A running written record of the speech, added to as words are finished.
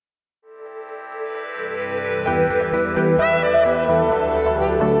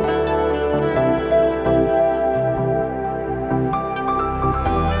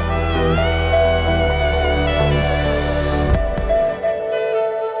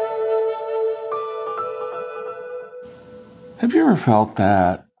Have you ever felt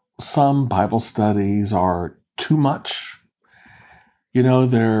that some Bible studies are too much?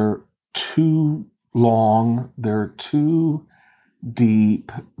 They're too long, they're too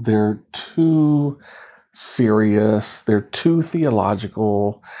deep, they're too serious, they're too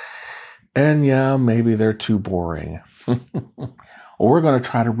theological, and yeah, maybe they're too boring. Well, we're going to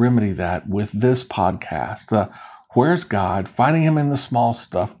try to remedy that with this podcast, the Where's God? Finding Him in the Small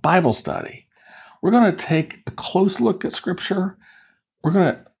Stuff Bible Study. We're going to take a close look at Scripture. We're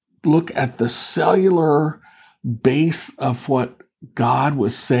going to look at the cellular base of what God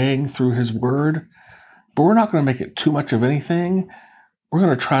was saying through His Word, but we're not going to make it too much of anything. We're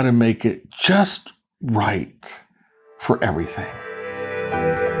going to try to make it just right for everything.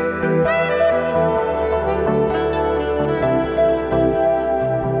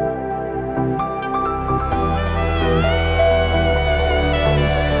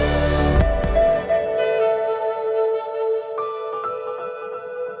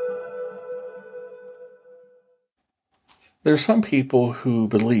 There are some people who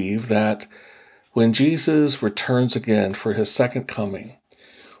believe that when Jesus returns again for His second coming,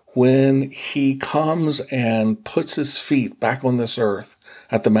 when He comes and puts His feet back on this earth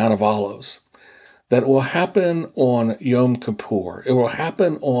at the Mount of Olives, that it will happen on Yom Kippur. It will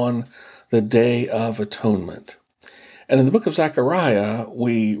happen on the Day of Atonement. And in the book of Zechariah,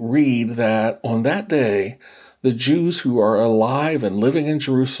 we read that on that day, the Jews who are alive and living in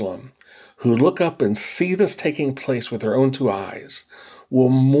Jerusalem, who look up and see this taking place with their own two eyes, will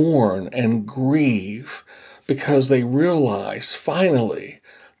mourn and grieve because they realize finally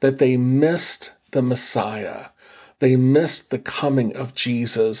that they missed the Messiah. They missed the coming of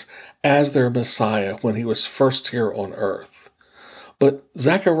Jesus as their Messiah when He was first here on earth. But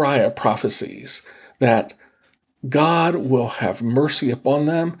Zechariah prophesies that God will have mercy upon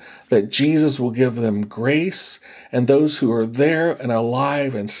them, that Jesus will give them grace, and those who are there and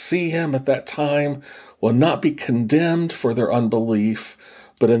alive and see Him at that time will not be condemned for their unbelief,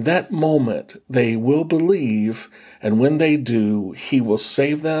 but in that moment they will believe, and when they do, He will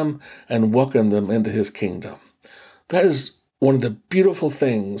save them and welcome them into His kingdom. That is one of the beautiful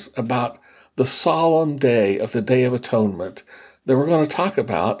things about the solemn day of the Day of Atonement that we're going to talk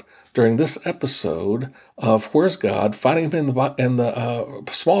about during this episode of Where's God? Finding Him in the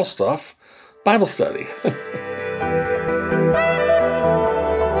Small Stuff Bible Study.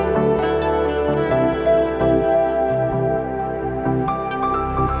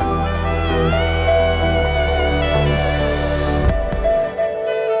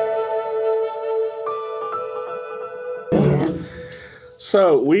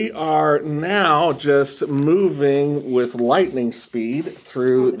 So we are now just moving with lightning speed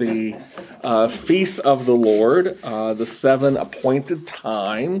through the feasts of the Lord, the 7 appointed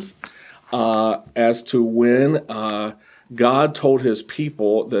times as to when God told His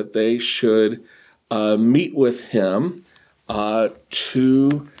people that they should meet with Him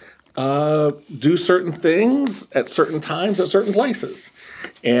to do certain things at certain times at certain places.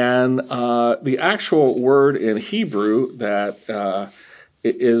 And the actual word in Hebrew that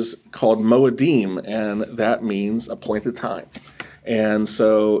it is called Moedim, and that means appointed time. And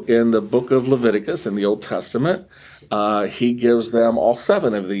so in the book of Leviticus in the Old Testament, He gives them all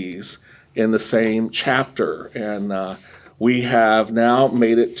 7 of these in the same chapter. And we have now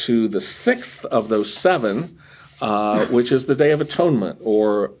made it to the 6th of those 7, which is the Day of Atonement,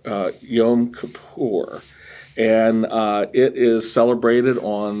 or Yom Kippur. And it is celebrated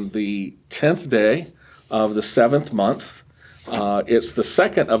on the 10th day of the 7th month. It's the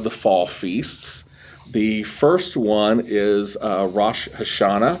second of the fall feasts. The first one is Rosh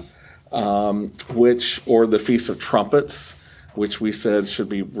Hashanah, or the Feast of Trumpets, which we said should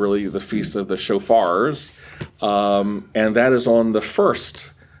be really the Feast of the Shofars. And that is on the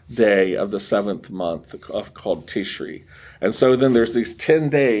first day of the 7th month called Tishri. And so then there's these 10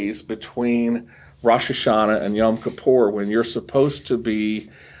 days between Rosh Hashanah and Yom Kippur when you're supposed to be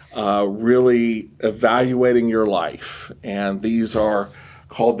really evaluating your life. And these are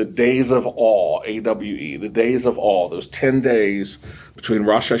called the Days of Awe, AWE, the Days of Awe. Those 10 days between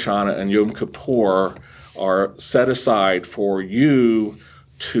Rosh Hashanah and Yom Kippur are set aside for you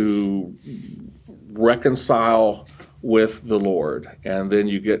to reconcile with the Lord. And then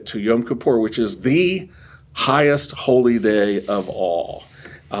you get to Yom Kippur, which is the highest holy day of all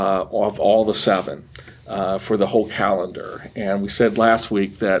the 7. For the whole calendar. And we said last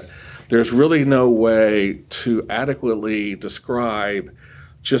week that there's really no way to adequately describe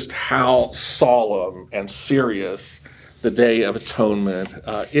just how solemn and serious the Day of Atonement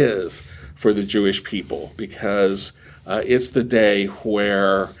is for the Jewish people, because it's the day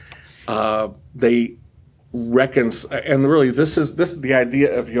where they and really this is the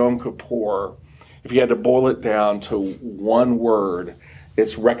idea of Yom Kippur. If you had to boil it down to one word,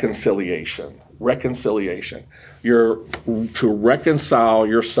 it's reconciliation. Reconciliation. You're to reconcile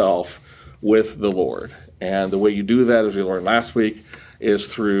yourself with the Lord. And the way you do that, as we learned last week, is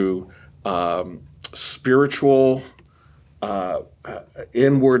through spiritual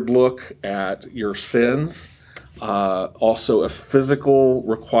inward look at your sins, also a physical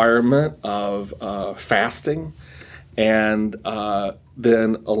requirement of fasting, and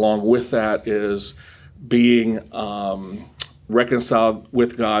then along with that is being reconciled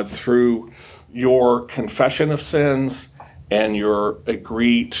with God through your confession of sins and your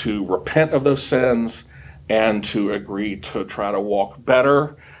agree to repent of those sins and to agree to try to walk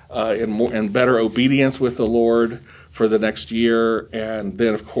better in better obedience with the Lord for the next year. And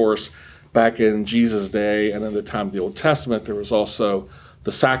then, of course, back in Jesus' day and in the time of the Old Testament, there was also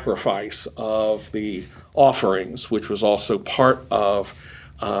the sacrifice of the offerings, which was also part of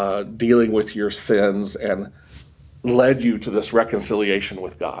dealing with your sins and led you to this reconciliation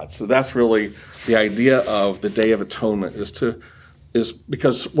with God. So that's really the idea of the Day of Atonement is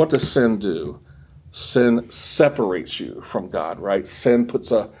because what does sin do? Sin separates you from God, right? Sin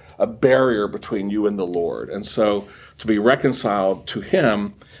puts a barrier between you and the Lord. And so to be reconciled to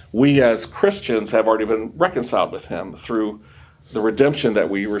Him, we as Christians have already been reconciled with Him through the redemption that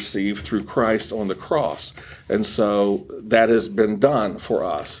we receive through Christ on the cross. And so that has been done for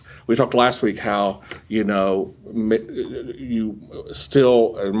us. We talked last week how, you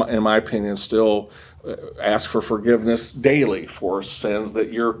still, in my opinion, still ask for forgiveness daily for sins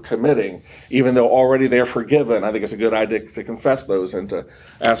that you're committing, even though already they're forgiven. I think it's a good idea to confess those and to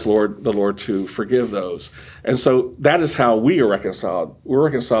ask the Lord to forgive those. And so that is how we are reconciled. We're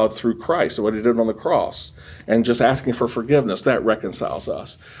reconciled through Christ and what He did on the cross, and just asking for forgiveness, that reconciles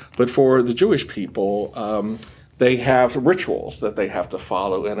us. But for the Jewish people, they have rituals that they have to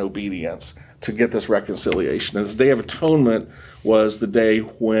follow in obedience to get this reconciliation. And this Day of Atonement was the day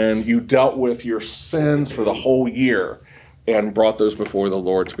when you dealt with your sins for the whole year and brought those before the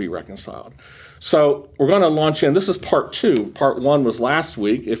Lord to be reconciled. So we're going to launch in. This is part 2. Part 1 was last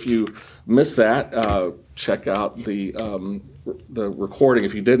week. If you missed that, check out the recording.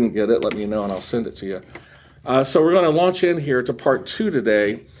 If you didn't get it, let me know and I'll send it to you. So we're going to launch in here to part 2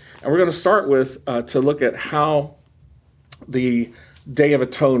 today, and we're going to start with to look at how the Day of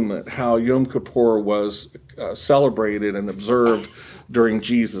Atonement, how Yom Kippur was celebrated and observed during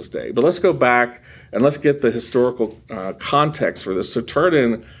Jesus' day. But let's go back and let's get the historical context for this. So turn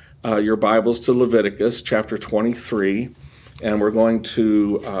in your Bibles to Leviticus chapter 23, and we're going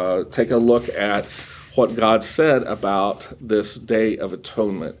to take a look at what God said about this Day of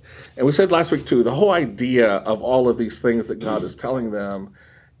Atonement. And we said last week too, the whole idea of all of these things that God is telling them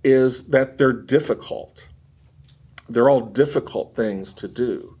is that they're difficult. They're all difficult things to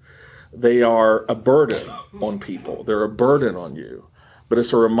do. They are a burden on people. They're a burden on you. But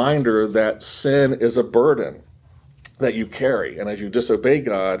it's a reminder that sin is a burden that you carry. And as you disobey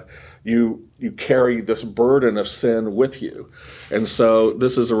God, you carry this burden of sin with you. And so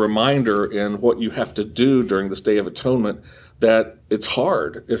this is a reminder in what you have to do during this Day of Atonement, that it's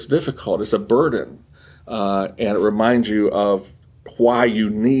hard, it's difficult, it's a burden. And it reminds you of why you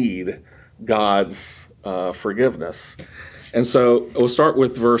need God's forgiveness. And so we'll start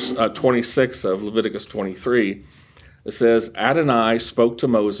with verse 26 of Leviticus 23. It says, Adonai spoke to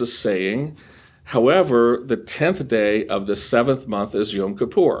Moses, saying, however, the 10th day of the 7th month is Yom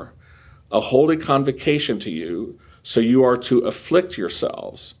Kippur, a holy convocation to you, so you are to afflict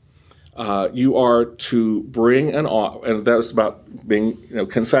yourselves. You are to bring an offering, and that's about being,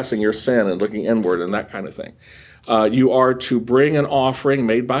 confessing your sin and looking inward and that kind of thing. You are to bring an offering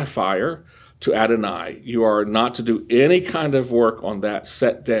made by fire to Adonai. You are not to do any kind of work on that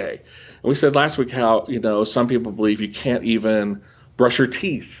set day. And we said last week how, some people believe you can't even brush your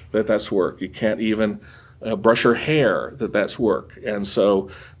teeth, that's work. You can't even brush your hair, that's work. And so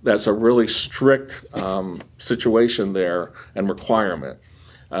that's a really strict situation there and requirement.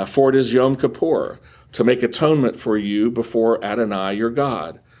 For it is Yom Kippur, to make atonement for you before Adonai your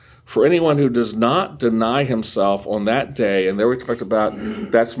God. For anyone who does not deny himself on that day, and there we talked about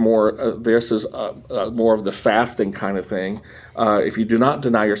that's more, this is more of the fasting kind of thing. If you do not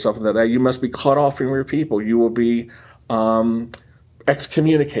deny yourself on that day, you must be cut off from your people. You will be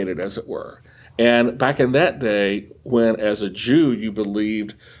excommunicated, as it were. And back in that day, when as a Jew you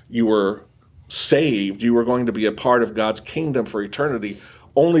believed you were saved, you were going to be a part of God's kingdom for eternity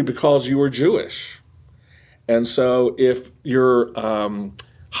only because you were Jewish. And so if your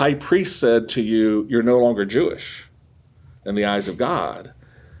high priest said to you, you're no longer Jewish in the eyes of God,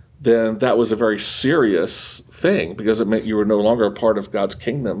 then that was a very serious thing, because it meant you were no longer a part of God's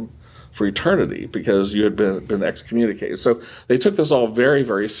kingdom for eternity, because you had been excommunicated. So they took this all very,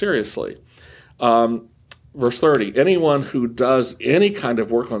 very seriously. Verse 30, anyone who does any kind of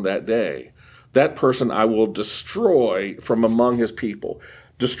work on that day, that person I will destroy from among his people.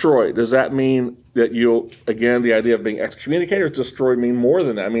 Destroy, does that mean that again, the idea of being excommunicated, or does destroy mean more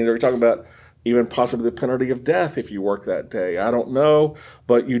than that? I mean, are we talking about even possibly the penalty of death if you work that day? I don't know,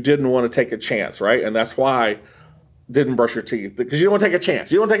 but you didn't want to take a chance, right? And that's why didn't brush your teeth, because you don't want to take a chance.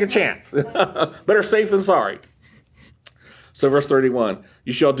 You don't want to take a chance. Better safe than sorry. So verse 31,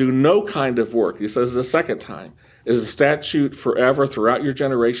 you shall do no kind of work. He says the second time, it is a statute forever throughout your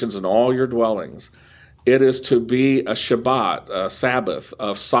generations and all your dwellings. It is to be a Shabbat, a Sabbath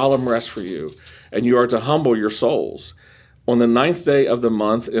of solemn rest for you, and you are to humble your souls. On the 9th day of the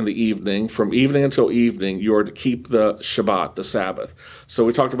month in the evening, from evening until evening, you are to keep the Shabbat, the Sabbath. So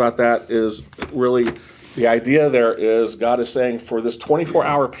we talked about that. Is really the idea there is God is saying for this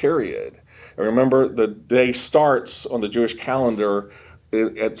 24-hour period, and remember the day starts on the Jewish calendar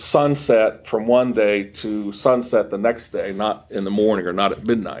at sunset from one day to sunset the next day, not in the morning or not at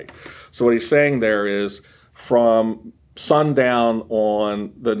midnight. So what he's saying there is from sundown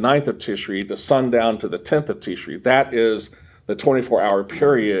on the 9th of Tishri to sundown to the 10th of Tishri. That is the 24-hour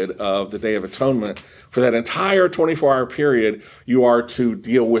period of the Day of Atonement. For that entire 24-hour period, you are to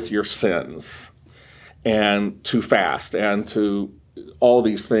deal with your sins and to fast and to all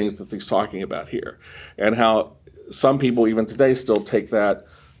these things that he's talking about here. And how some people even today still take that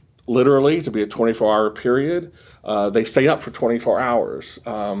literally to be a 24-hour period. They stay up for 24 hours.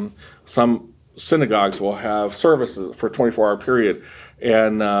 Some synagogues will have services for a 24-hour period.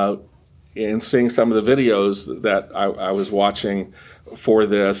 And in seeing some of the videos that I was watching for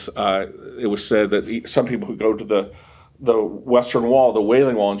this, it was said that some people who go to the Western Wall, the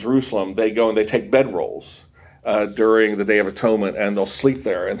Wailing Wall in Jerusalem, they go and they take bedrolls during the Day of Atonement, and they'll sleep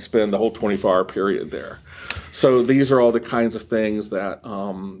there and spend the whole 24-hour period there. So these are all the kinds of things that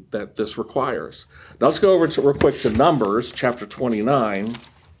that this requires. Now let's go over real quick to Numbers chapter 29,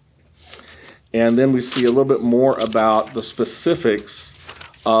 and then we see a little bit more about the specifics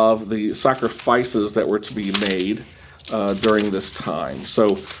of the sacrifices that were to be made during this time.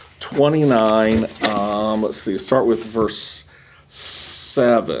 So 29, let's see, start with verse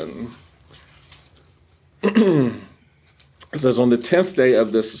 7. It says, on the 10th day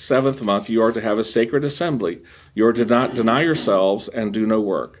of this 7th month, you are to have a sacred assembly. You are to not deny yourselves and do no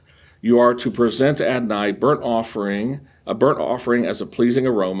work. You are to present to Adonai a burnt offering as a pleasing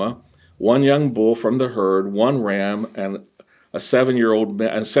aroma, one young bull from the herd, one ram, and a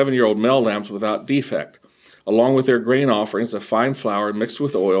 7-year-old male lambs without defect, along with their grain offerings of fine flour mixed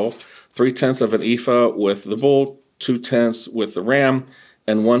with oil, 3/10 of an ephah with the bull, 2/10 with the ram,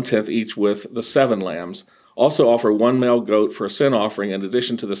 and 1/10 each with the 7 lambs. Also offer one male goat for a sin offering in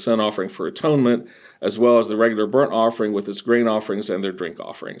addition to the sin offering for atonement, as well as the regular burnt offering with its grain offerings and their drink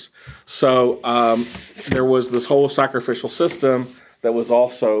offerings. So there was this whole sacrificial system that was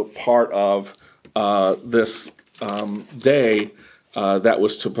also part of this day that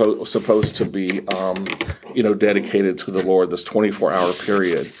was supposed to be dedicated to the Lord, this 24-hour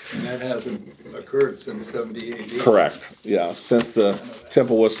period. And that hasn't occurred since 70 AD. Correct. Yeah, since the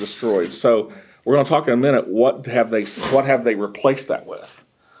temple was destroyed. So we're going to talk in a minute, what have they replaced that with?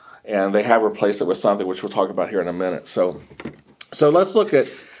 And they have replaced it with something which we'll talk about here in a minute. So let's look at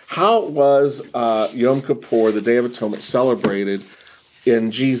how was Yom Kippur, the Day of Atonement, celebrated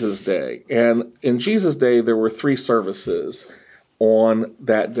in Jesus' day. And in Jesus' day, there were 3 services on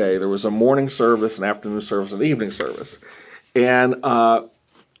that day. There was a morning service, an afternoon service, and an evening service. And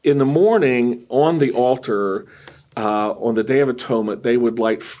in the morning, on the altar, on the Day of Atonement, they would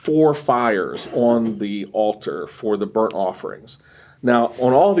light 4 fires on the altar for the burnt offerings. Now,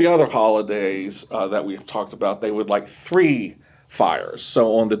 on all the other holidays that we've talked about, they would light 3 fires.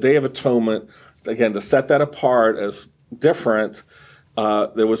 So on the Day of Atonement, again, to set that apart as different,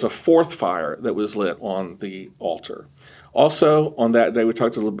 there was a 4th fire that was lit on the altar. Also, on that day, we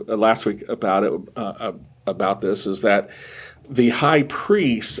talked a little bit last week about it, about this, is that the high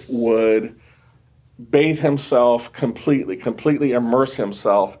priest would bathe himself completely immerse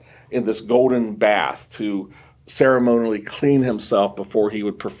himself in this golden bath to ceremonially clean himself before he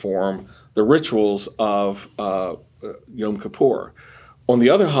would perform the rituals of Yom Kippur. On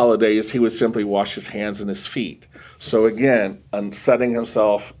the other holidays, he would simply wash his hands and his feet. So again, setting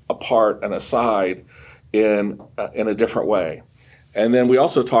himself apart and aside in a different way. And then we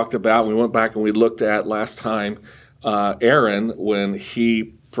also talked about, we went back and we looked at last time, Aaron, when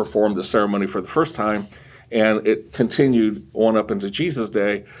he performed the ceremony for the first time, And it continued on up into Jesus'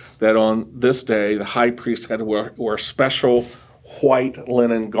 day, that on this day, the high priest had to wear special white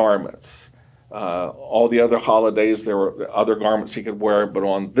linen garments. All the other holidays, there were other garments he could wear, but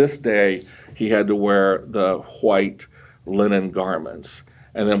on this day, he had to wear the white linen garments.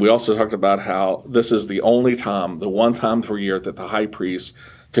 And then we also talked about how this is the only time, the one time per year, that the high priest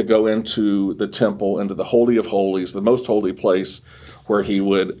could go into the temple, into the Holy of Holies, the most holy place, where he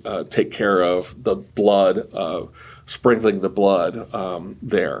would take care of the blood, sprinkling the blood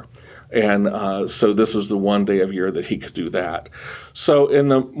there. And so this is the one day of year that he could do that. So in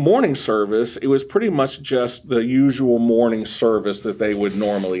the morning service, it was pretty much just the usual morning service that they would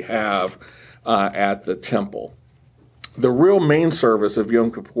normally have at the temple. The real main service of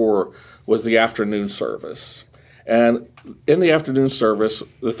Yom Kippur was the afternoon service. And in the afternoon service,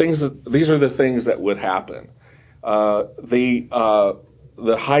 these are the things that would happen. The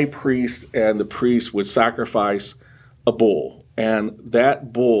high priest and the priest would sacrifice a bull, and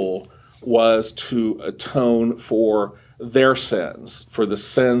that bull was to atone for their sins, for the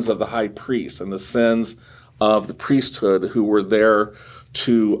sins of the high priest and the sins of the priesthood who were there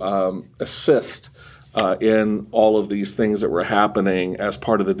to assist in all of these things that were happening as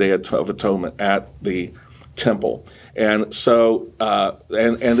part of the Day of Atonement at the temple. And so,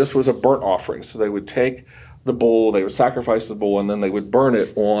 and this was a burnt offering. So they would take the bull, they would sacrifice the bull, and then they would burn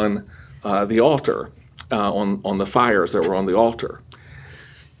it on the altar, on the fires that were on the altar.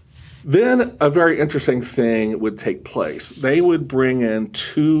 Then a very interesting thing would take place. They would bring in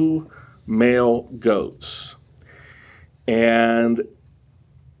 2 male goats, and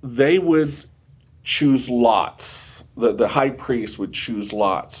they would choose lots. The high priest would choose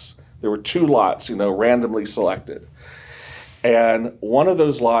lots. There were 2 lots, randomly selected. And one of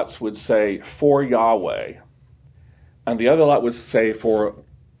those lots would say, for Yahweh, and the other lot would say for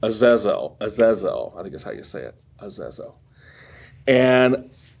Azazel, I think is how you say it, Azazel. And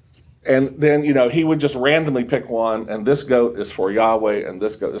then, he would just randomly pick one, and this goat is for Yahweh, and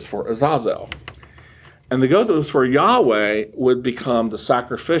this goat is for Azazel. And the goat that was for Yahweh would become the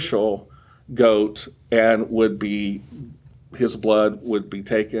sacrificial goat, and his blood would be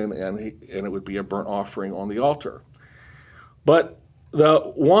taken, and it would be a burnt offering on the altar. But the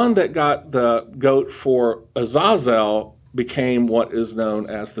one that got the goat for Azazel became what is known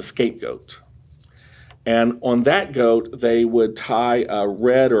as the scapegoat. And on that goat, they would tie a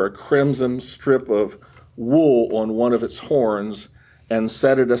red or a crimson strip of wool on one of its horns and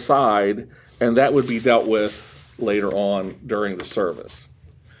set it aside, and that would be dealt with later on during the service.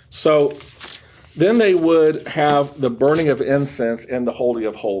 So then they would have the burning of incense in the Holy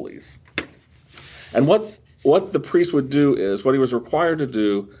of Holies. And what the priest would do is, what he was required to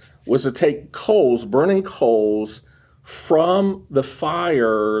do was to take coals, burning coals, from the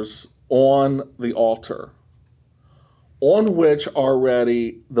fires on the altar, on which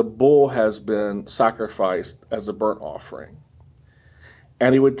already the bull has been sacrificed as a burnt offering.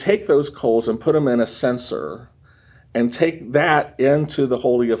 And he would take those coals and put them in a censer and take that into the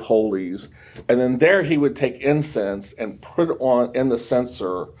Holy of Holies. And then there he would take incense and put it on in the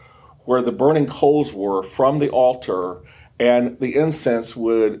censer where the burning coals were from the altar, and the incense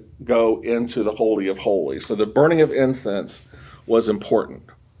would go into the Holy of Holies. So the burning of incense was important.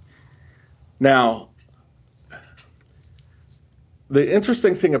 Now, the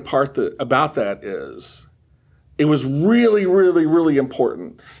interesting thing about that is it was really, really, really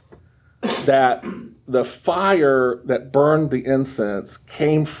important that the fire that burned the incense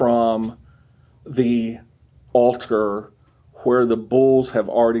came from the altar where the bulls have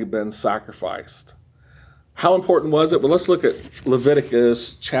already been sacrificed. How important was it? Well, let's look at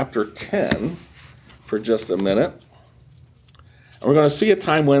Leviticus chapter 10 for just a minute. And we're going to see a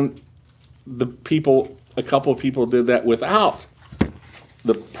time when a couple of people did that without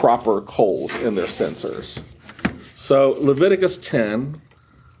the proper coals in their censers. So Leviticus 10,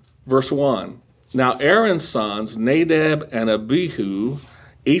 verse 1. Now Aaron's sons, Nadab and Abihu,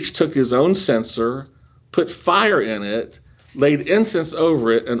 each took his own censer, put fire in it, laid incense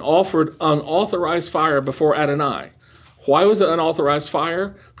over it, and offered unauthorized fire before Adonai. Why was it unauthorized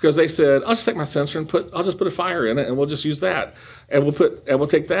fire? Because they said, I'll just take my censer and I'll just put a fire in it, and we'll just use that. And we'll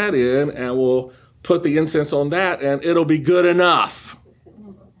take that in, and we'll put the incense on that, and it'll be good enough.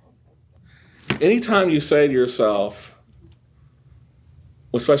 Anytime you say to yourself,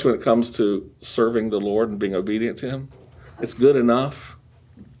 especially when it comes to serving the Lord and being obedient to Him, it's good enough,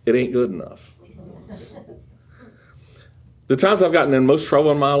 it ain't good enough. The times I've gotten in most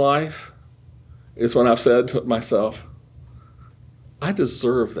trouble in my life is when I've said to myself, I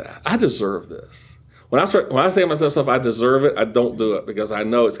deserve that. I deserve this. When I say to myself, I deserve it, I don't do it because I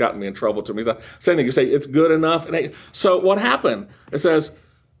know it's gotten me in trouble to me. Same thing, you say it's good enough. So what happened? It says,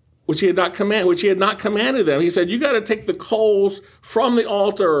 which he had not commanded them. He said, you got to take the coals from the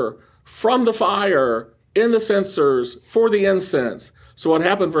altar, from the fire, in the censers for the incense. So what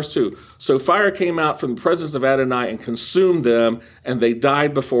happened, verse 2? So fire came out from the presence of Adonai and consumed them, and they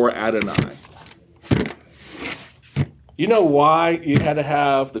died before Adonai. You know why you had to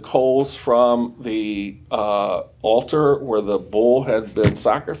have the coals from the altar where the bull had been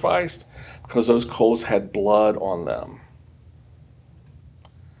sacrificed? Because those coals had blood on them.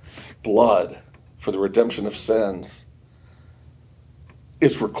 Blood for the redemption of sins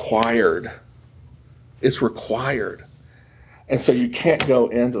is required. It's required. And so you can't go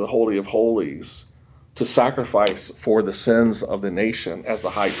into the Holy of Holies to sacrifice for the sins of the nation as the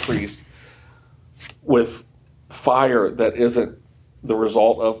high priest with fire that isn't the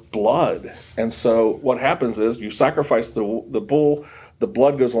result of blood. And so what happens is you sacrifice the bull, the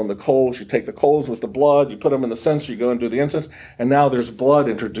blood goes on the coals, you take the coals with the blood, you put them in the censer, you go and do the incense, and now there's blood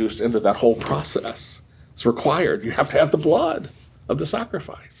introduced into that whole process. It's required. You have to have the blood of the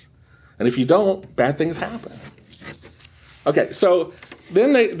sacrifice. And if you don't, bad things happen. Okay, so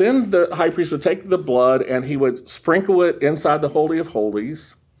then the high priest would take the blood and he would sprinkle it inside the Holy of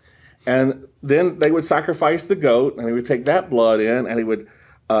Holies. And then they would sacrifice the goat, and he would take that blood in, and he would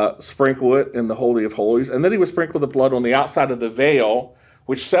sprinkle it in the Holy of Holies. And then he would sprinkle the blood on the outside of the veil,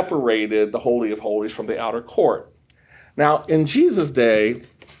 which separated the Holy of Holies from the outer court. Now, in Jesus' day,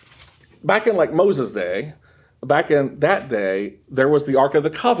 back in like Moses' day, back in that day, there was the Ark of the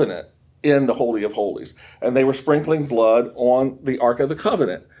Covenant in the Holy of Holies. And they were sprinkling blood on the Ark of the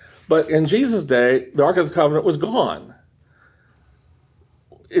Covenant. But in Jesus' day, the Ark of the Covenant was gone.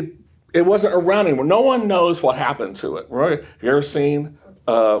 It wasn't around anymore. No one knows what happened to it. Right? Have you ever seen,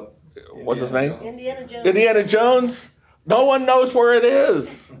 what's his name? Indiana Jones. Indiana Jones. No one knows where it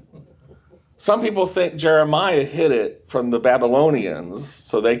is. Some people think Jeremiah hid it from the Babylonians,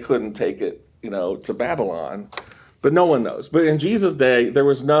 so they couldn't take it, to Babylon. But no one knows. But in Jesus' day, there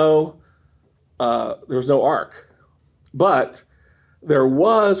was no ark. But there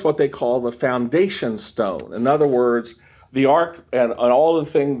was what they call the foundation stone. In other words, the ark and all the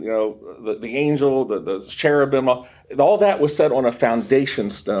things, the angel, the cherubim, all that was set on a foundation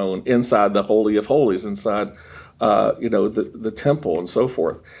stone inside the Holy of Holies, inside, the temple and so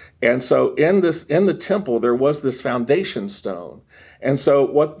forth. And so in the temple, there was this foundation stone. And so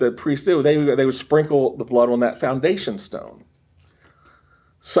what the priests did, they would sprinkle the blood on that foundation stone.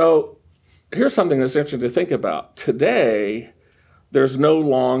 So here's something that's interesting to think about. Today, there's no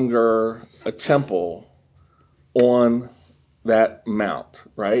longer a temple on that mount,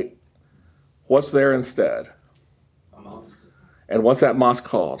 right? What's there instead? A mosque. And what's that mosque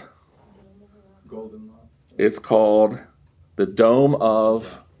called? Golden Mosque. It's called the Dome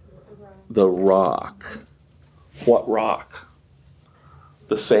of the Rock. What rock?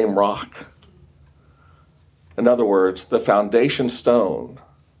 The same rock. In other words, the foundation stone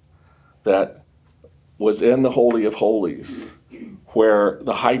that was in the Holy of Holies, where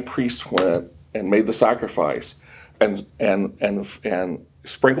the high priest went and made the sacrifice and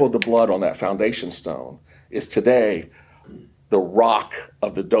sprinkled the blood on that foundation stone, is today the rock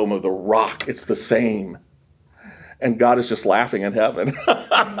of the Dome of the Rock. It's the same. And God is just laughing in heaven.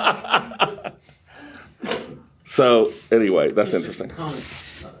 So anyway, that's interesting.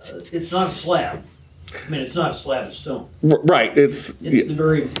 It's not a slab. I mean, it's not a slab of stone. Right. It's the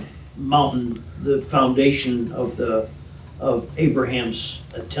very mountain, the foundation of Abraham's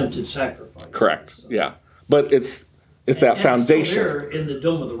attempted sacrifice. Correct. So, Yeah. But it's that foundation. There in the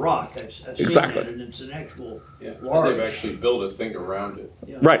Dome of the Rock. I've seen Exactly. that, and it's an actual large. They've actually built a thing around it.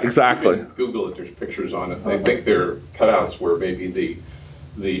 Yeah. Right. Exactly. You can Google it. There's pictures on it. I think they're cutouts where maybe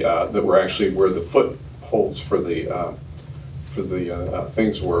that were actually where the footholds for the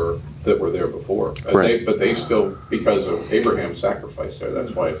things were that were there before. Right. But they still, because of Abraham's sacrifice there,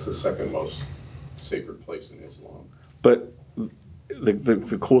 that's why it's the second most sacred place in Islam. But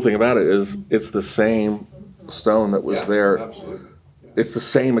the cool thing about it is it's the same stone that was there. Absolutely. Yeah. It's the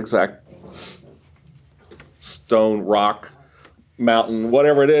same exact stone, rock, mountain,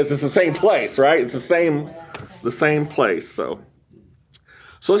 whatever it is. It's the same place, right? It's the same place. So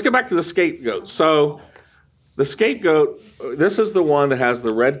let's get back to the scapegoat. So the scapegoat, this is the one that has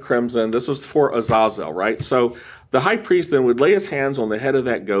the red crimson. This was for Azazel, right? So the high priest then would lay his hands on the head of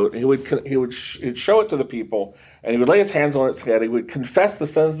that goat, and he'd show it to the people, and he would lay his hands on its head. He would confess the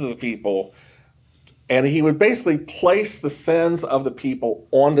sins of the people, and he would basically place the sins of the people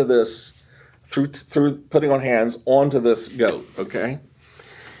onto this, through putting on hands onto this goat, okay?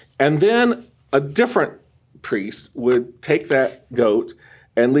 And then a different priest would take that goat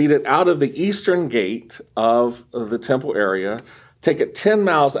and lead it out of the eastern gate of the temple area, take it 10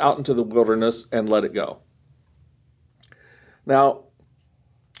 miles out into the wilderness, and let it go. Now,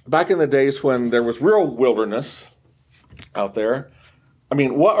 back in the days when there was real wilderness out there, I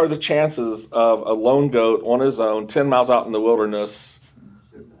mean, what are the chances of a lone goat on his own, 10 miles out in the wilderness?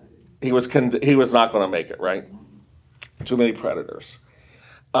 He was not going to make it, right? Too many predators.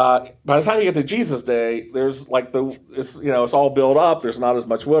 By the time you get to Jesus' day, there's like it's all built up. There's not as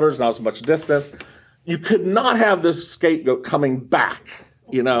much wilderness, not as much distance. You could not have this scapegoat coming back.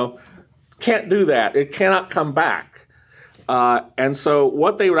 Can't do that. It cannot come back. And so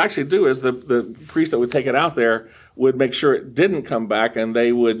what they would actually do is the priest that would take it out there would make sure it didn't come back, and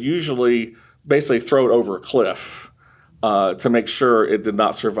they would usually basically throw it over a cliff to make sure it did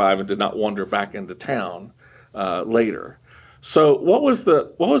not survive and did not wander back into town later. So what was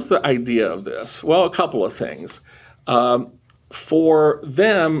the idea of this? Well, a couple of things. For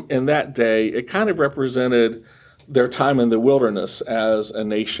them in that day, it kind of represented their time in the wilderness as a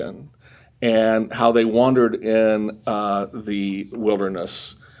nation and how they wandered in the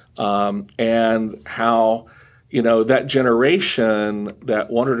wilderness, and how that generation that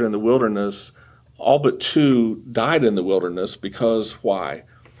wandered in the wilderness, all but 2 died in the wilderness because why?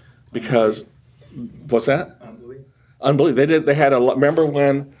 Because what's that? Unbelief. Remember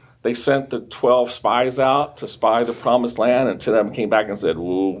when they sent the 12 spies out to spy the promised land, and 10 of them came back and said,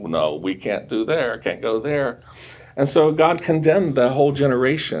 "Ooh, no, we can't do there, can't go there." And so God condemned the whole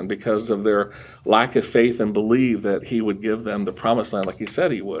generation because of their lack of faith and belief that he would give them the promised land like he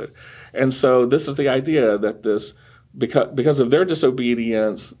said he would. And so this is the idea that because of their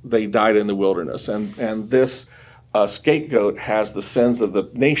disobedience, they died in the wilderness. And this scapegoat has the sins of the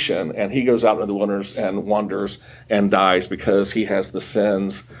nation, and he goes out into the wilderness and wanders and dies because he has the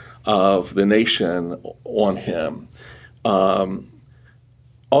sins of the nation on him.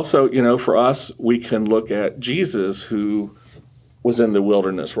 Also, for us, we can look at Jesus, who was in the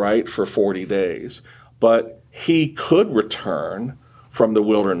wilderness, right, for 40 days. But he could return from the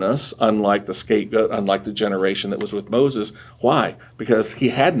wilderness, unlike the scapegoat, unlike the generation that was with Moses. Why? Because he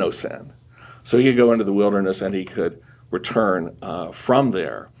had no sin. So he could go into the wilderness and he could return from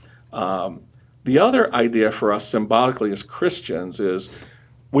there. The other idea for us symbolically as Christians is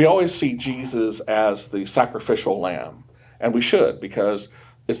we always see Jesus as the sacrificial lamb. And we should, because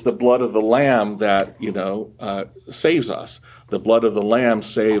it's the blood of the lamb that, saves us. The blood of the lamb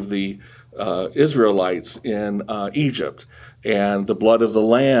saved the Israelites in Egypt. And the blood of the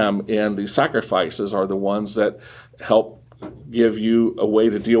lamb and the sacrifices are the ones that help give you a way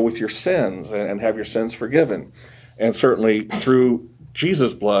to deal with your sins and have your sins forgiven. And certainly through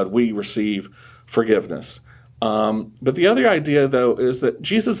Jesus' blood, we receive forgiveness. But the other idea, though, is that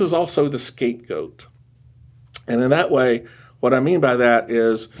Jesus is also the scapegoat. And in that way, what I mean by that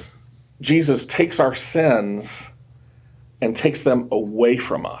is Jesus takes our sins and takes them away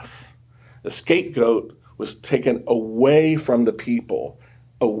from us. The scapegoat was taken away from the people,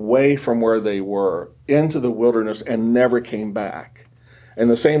 away from where they were, into the wilderness, and never came back. In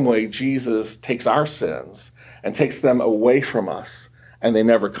the same way, Jesus takes our sins and takes them away from us, and they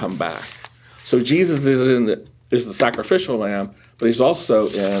never come back. So Jesus is the sacrificial lamb, but he's also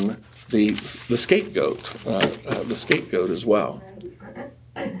in the scapegoat as well.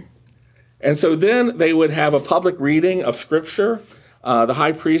 And so then they would have a public reading of Scripture. The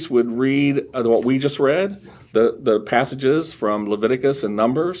high priest would read what we just read, the passages from Leviticus and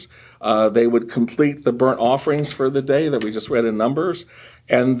Numbers. They would complete the burnt offerings for the day that we just read in Numbers.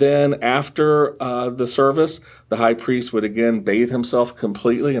 And then after the service, the high priest would again bathe himself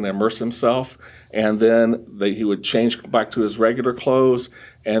completely and immerse himself. And then he would change back to his regular clothes.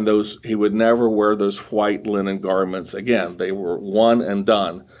 And he would never wear those white linen garments again. They were one and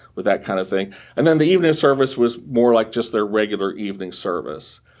done with that kind of thing. And then the evening service was more like just their regular evening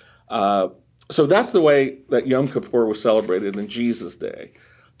service. So that's the way that Yom Kippur was celebrated in Jesus' day.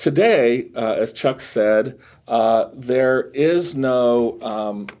 Today, as Chuck said, there are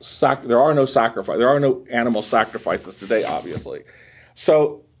no sacrifice. There are no animal sacrifices today, obviously.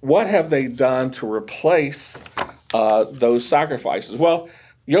 So what have they done to replace those sacrifices? Well,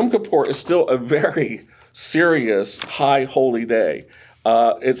 Yom Kippur is still a very serious, high holy day.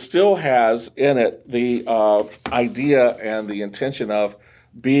 It still has in it the idea and the intention of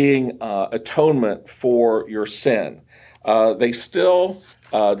being atonement for your sin. They still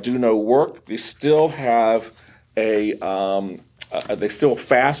do no work. They still have they still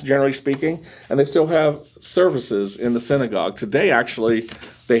fast, generally speaking, and they still have services in the synagogue. Today, actually,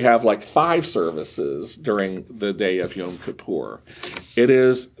 they have like 5 services during the day of Yom Kippur. It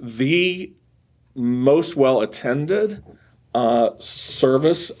is the most well attended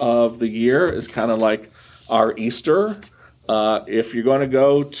service of the year is kind of like our Easter. If you're going to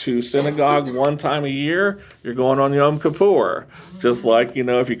go to synagogue one time a year, you're going on Yom Kippur. Just like,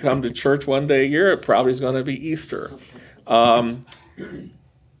 if you come to church one day a year, it probably is going to be Easter.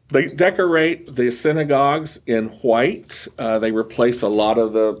 They decorate the synagogues in white. They replace a lot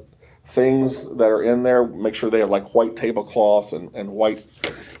of the things that are in there, make sure they have like white tablecloths and white.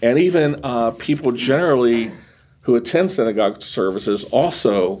 And even people generally who attend synagogue services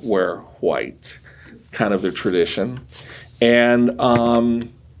also wear white, kind of their tradition. And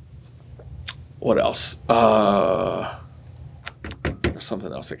what else? There's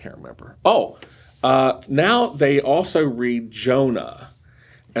something else I can't remember. Now they also read Jonah.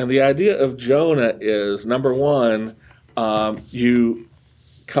 And the idea of Jonah is, number one, you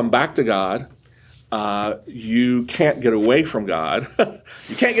come back to God. You can't get away from God.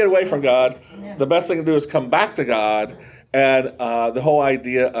 You can't get away from God. Yeah. The best thing to do is come back to God. And the whole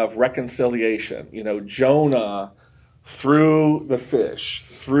idea of reconciliation. Jonah, through the fish,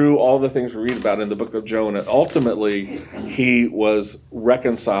 through all the things we read about in the book of Jonah, ultimately he was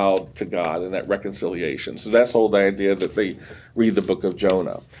reconciled to God in that reconciliation. So that's the whole idea that they read the book of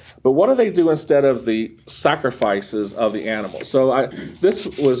Jonah. But what do they do instead of the sacrifices of the animals? So this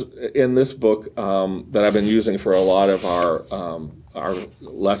was in this book that I've been using for a lot of our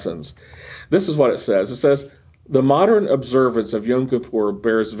lessons. This is what it says. It says, the modern observance of Yom Kippur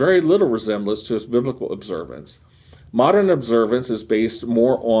bears very little resemblance to its biblical observance. Modern observance is based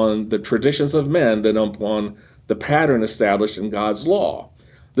more on the traditions of men than upon the pattern established in God's law.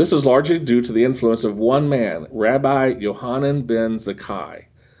 This is largely due to the influence of one man, Rabbi Yohanan ben Zakkai,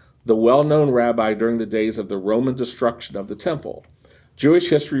 the well-known rabbi during the days of the Roman destruction of the temple. Jewish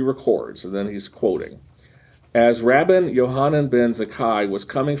history records, and then he's quoting, as Rabbi Yohanan ben Zakkai was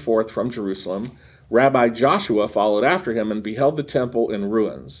coming forth from Jerusalem, Rabbi Joshua followed after him and beheld the temple in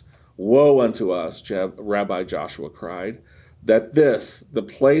ruins. Woe unto us, Rabbi Joshua cried, that this, the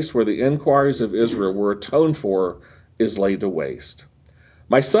place where the inquiries of Israel were atoned for, is laid to waste.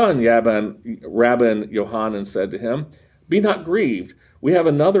 My son, Rabbi Yohanan said to him, be not grieved. We have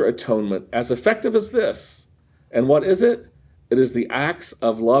another atonement as effective as this. And what is it? It is the acts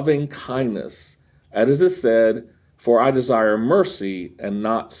of loving kindness. As it is said, for I desire mercy and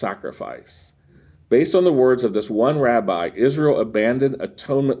not sacrifice. Based on the words of this one rabbi, Israel abandoned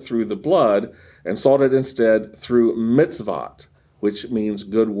atonement through the blood and sought it instead through mitzvot, which means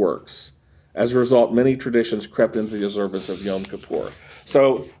good works. As a result, many traditions crept into the observance of Yom Kippur.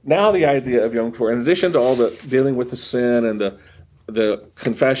 So now the idea of Yom Kippur, in addition to all the dealing with the sin and the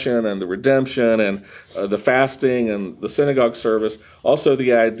confession and the redemption and the fasting and the synagogue service, also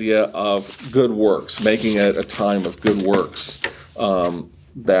the idea of good works, making it a time of good works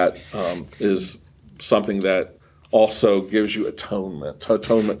that is something that also gives you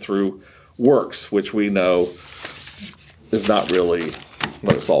atonement through works, which we know is not really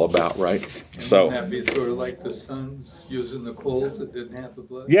what it's all about, right? And So wouldn't that be sort of like the sons using the coals that didn't have the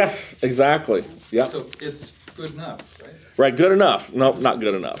blood? yes, exactly. Yeah. So it's good enough, right? Right, good enough. Nope, not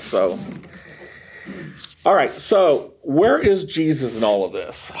good enough. So, all right, so where is Jesus in all of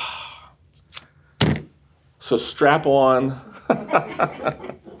this? So strap on,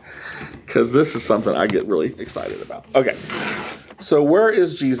 because this is something I get really excited about. Okay, so where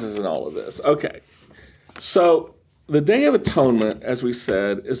is Jesus in all of this? Okay, so the Day of Atonement, as we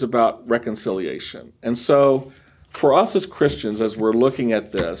said, is about reconciliation. And so for us as Christians, as we're looking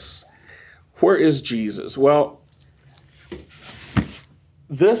at this, where is Jesus? Well,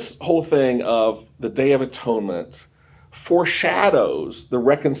 this whole thing of the Day of Atonement foreshadows the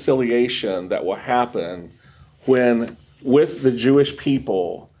reconciliation that will happen with the Jewish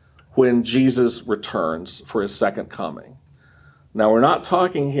people when Jesus returns for his second coming. Now, we're not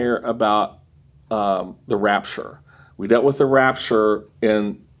talking here about the rapture. We dealt with the rapture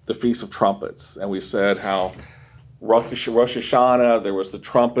in the Feast of Trumpets, and we said how Rosh Hashanah, there was the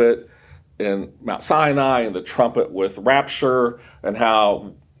trumpet in Mount Sinai and the trumpet with rapture, and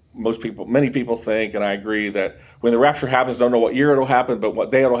how many people think, and I agree, that when the rapture happens, don't know what year it'll happen, but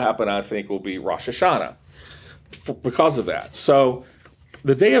what day it'll happen, I think will be Rosh Hashanah because of that. So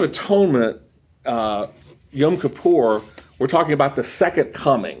the Day of Atonement, Yom Kippur, we're talking about the second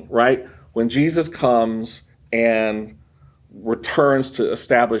coming, right? When Jesus comes and returns to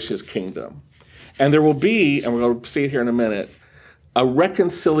establish his kingdom. And there will be, and we're going to see it here in a minute, a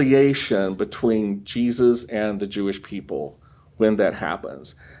reconciliation between Jesus and the Jewish people when that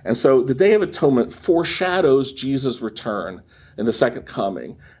happens. And so the Day of Atonement foreshadows Jesus' return in the second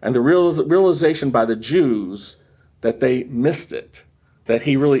coming, and the realization by the Jews that they missed it, that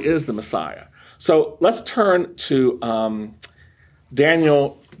he really is the Messiah. So let's turn to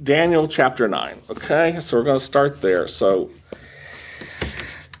Daniel chapter 9. Okay, so we're going to start there. So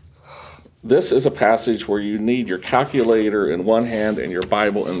this is a passage where you need your calculator in one hand and your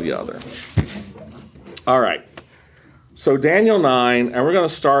Bible in the other. All right. So Daniel 9, and we're going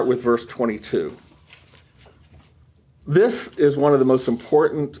to start with verse 22. This is one of the most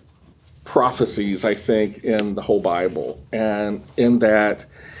important prophecies, I think, in the whole Bible, and in that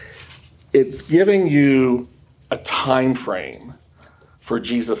it's giving you a time frame for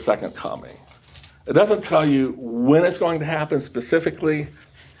Jesus' second coming. It doesn't tell you when it's going to happen specifically,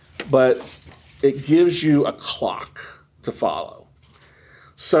 but it gives you a clock to follow.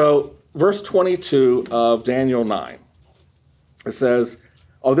 So, verse 22 of Daniel 9, it says,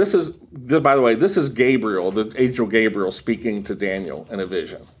 this is Gabriel, the angel Gabriel speaking to Daniel in a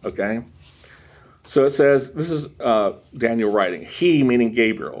vision, okay? So it says, this is Daniel writing, he, meaning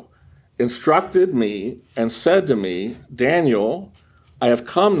Gabriel, instructed me and said to me, Daniel, I have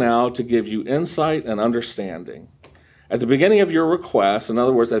come now to give you insight and understanding. At the beginning of your request, in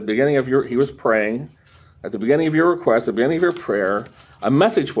other words, he was praying, at the beginning of your request, at the beginning of your prayer, a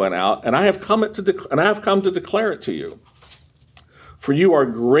message went out, and I have come to declare it to you. For you are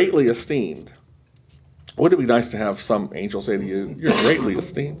greatly esteemed. Would it be nice to have some angel say to you, you're greatly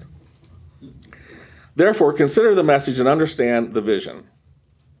esteemed? Therefore, consider the message and understand the vision.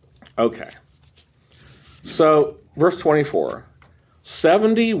 Okay. So, verse 24.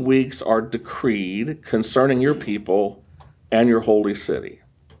 70 weeks are decreed concerning your people and your holy city.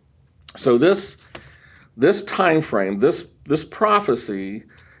 So this time frame, this prophecy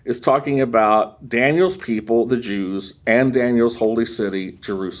is talking about Daniel's people, the Jews, and Daniel's holy city,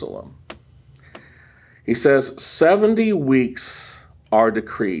 Jerusalem. He says 70 weeks are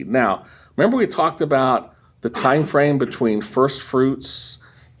decreed. Now, remember we talked about the time frame between first fruits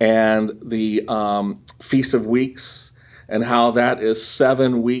and the Feast of Weeks, and how that is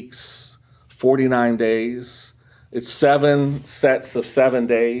 7 weeks, 49 days. It's 7 sets of 7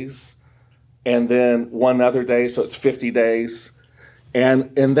 days, and then one other day, so it's 50 days.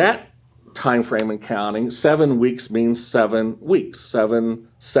 And in that time frame and counting, 7 weeks means 7 weeks, 7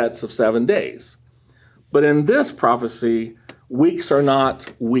 sets of 7 days. But in this prophecy, weeks are not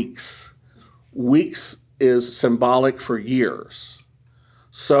weeks. Weeks is symbolic for years.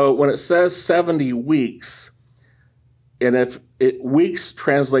 So when it says 70 weeks, and if weeks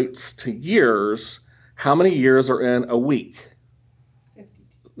translates to years, how many years are in a week?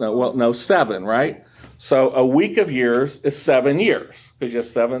 52. 7, right? So a week of years is 7 years, because you have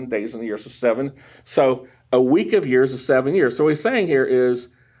 7 days in a year, so 7. So a week of years is 7 years. So what he's saying here is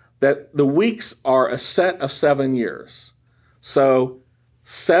that the weeks are a set of 7 years. So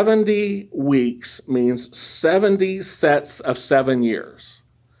 70 weeks means 70 sets of 7 years.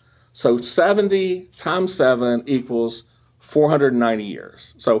 So 70 times 7 equals 490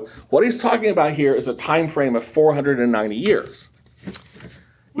 years. So what he's talking about here is a time frame of 490 years.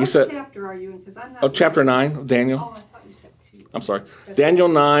 What said, chapter are you in? Because I'm not. Chapter 9 of Daniel. Oh, I thought you said 2. I'm sorry. Daniel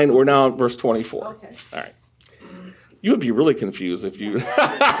 9, we're now at verse 24. Okay. All right. You would be really confused if you...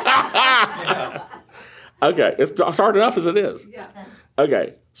 Okay, it's hard enough as it is. Yeah.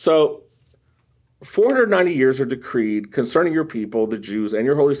 Okay, so 490 years are decreed concerning your people, the Jews, and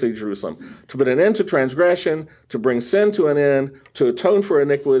your holy city, Jerusalem, to put an end to transgression, to bring sin to an end, to atone for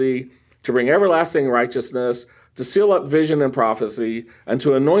iniquity, to bring everlasting righteousness, to seal up vision and prophecy, and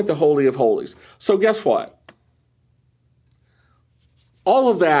to anoint the Holy of Holies. So guess what?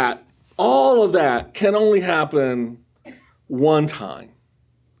 All of that can only happen one time.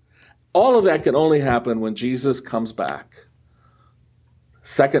 All of that can only happen when Jesus comes back.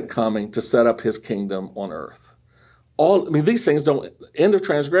 Second coming to set up his kingdom on earth. These things don't, end of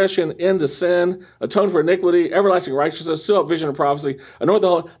transgression, end of sin, atone for iniquity, everlasting righteousness, seal up vision and prophecy, anoint the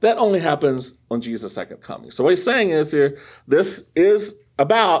Holy, that only happens on Jesus' second coming. So what he's saying is here, this is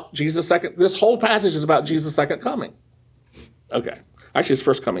about Jesus' second, this whole passage is about Jesus' second coming. Okay, actually it's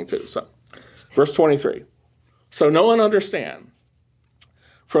first coming too, so. Verse 23, so know and understand,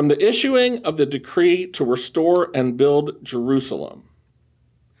 from the issuing of the decree to restore and build Jerusalem,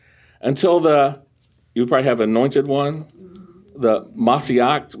 until you probably have anointed one, the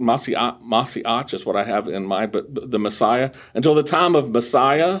Mashiach is what I have in mind, but the Messiah, until the time of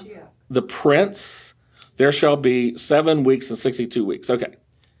Messiah, the Prince, there shall be 7 weeks and 62 weeks. Okay.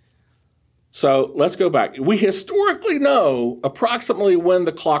 So let's go back. We historically know approximately when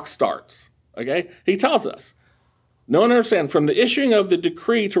the clock starts. Okay. He tells us. Know and understand, from the issuing of the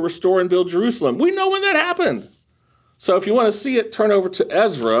decree to restore and build Jerusalem. We know when that happened. So if you want to see it, turn over to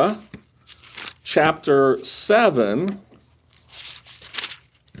Ezra chapter 7.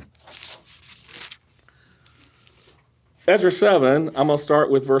 Ezra 7, I'm going to start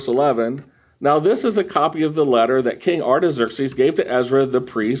with verse 11. Now this is a copy of the letter that King Artaxerxes gave to Ezra the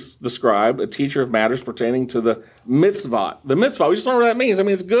priest, the scribe, a teacher of matters pertaining to the mitzvah. The mitzvah, we just don't know what that means. I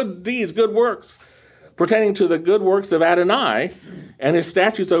mean, it's good deeds, good works, pertaining to the good works of Adonai and his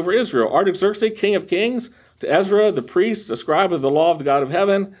statutes over Israel. Artaxerxes, king of kings, to Ezra the priest, the scribe of the law of the God of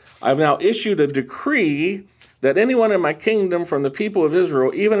heaven, I have now issued a decree that anyone in my kingdom from the people of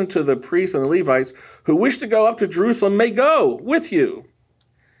Israel, even to the priests and the Levites, who wish to go up to Jerusalem may go with you.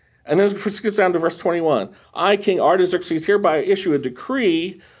 And then it skips down to verse 21. I, King Artaxerxes, hereby issue a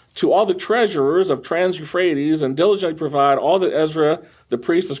decree to all the treasurers of Trans-Euphrates and diligently provide all that Ezra, the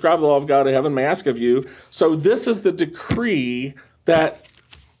priest, the scribe of the law of God of heaven, may ask of you. So this is the decree that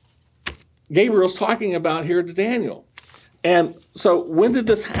Gabriel's talking about here to Daniel. And so when did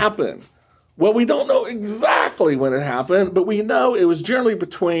this happen? Well, we don't know exactly when it happened, but we know it was generally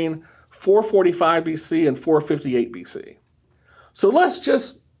between 445 BC and 458 BC. So let's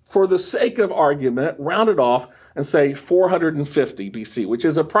just, for the sake of argument, round it off and say 450 BC, which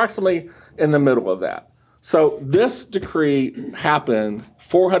is approximately in the middle of that. So this decree happened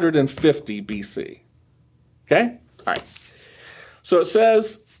 450 BC. Okay? All right. So it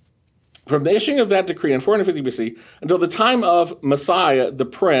says, from the issuing of that decree in 450 BC until the time of Messiah, the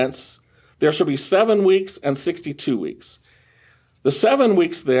prince, there shall be 7 weeks and 62 weeks. The 7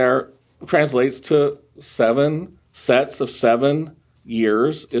 weeks there translates to 7 sets of 7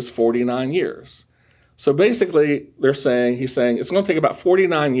 years is 49 years. So basically, he's saying it's going to take about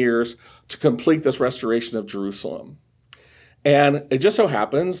 49 years to complete this restoration of Jerusalem. And it just so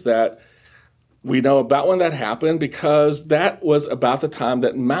happens that we know about when that happened because that was about the time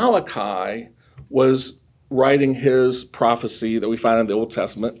that Malachi was writing his prophecy that we find in the Old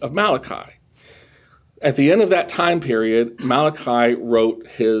Testament of Malachi. At the end of that time period, Malachi wrote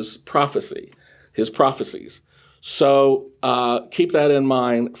his prophecies. So keep that in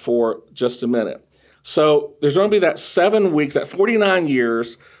mind for just a minute. So there's going to be that 7 weeks, that 49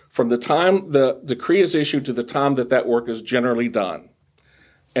 years from the time the decree is issued to the time that work is generally done.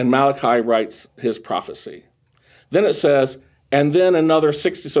 And Malachi writes his prophecy. Then it says, and then another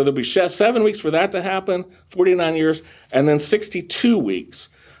 60, so there'll be 7 weeks for that to happen, 49 years, and then 62 weeks.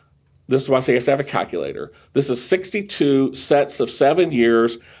 This is why I say you have to have a calculator. This is 62 sets of 7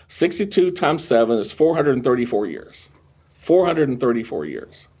 years. 62 times 7 is 434 years. 434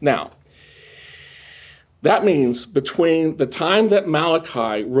 years. Now, that means between the time that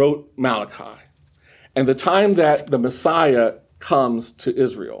Malachi wrote Malachi and the time that the Messiah comes to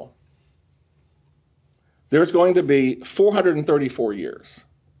Israel, there's going to be 434 years.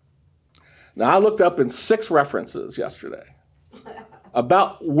 Now, I looked up in 6 references yesterday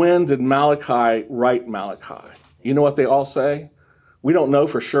about when did Malachi write Malachi. You know what they all say? We don't know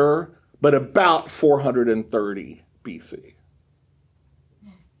for sure, but about 430 BC.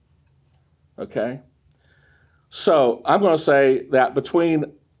 Okay? So I'm going to say that between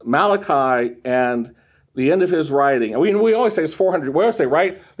Malachi and the end of his writing, we always say it's 400. We always say,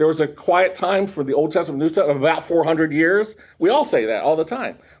 right, there was a quiet time for the Old Testament, New Testament of about 400 years. We all say that all the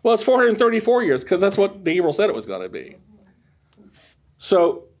time. Well, it's 434 years because that's what Gabriel said it was going to be.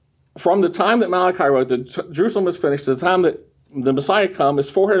 So from the time that Malachi wrote that Jerusalem was finished to the time that the Messiah comes is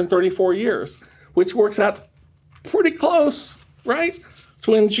 434 years, which works out pretty close, right,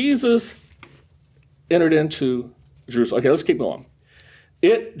 to when Jesus entered into Jerusalem. Okay, let's keep going.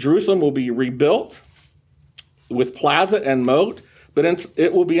 Jerusalem will be rebuilt with plaza and moat, but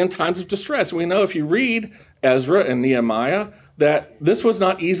it will be in times of distress. We know if you read Ezra and Nehemiah that this was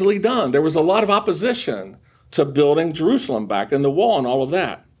not easily done. There was a lot of opposition to building Jerusalem back and the wall and all of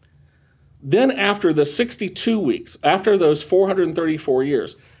that. Then after the 62 weeks, after those 434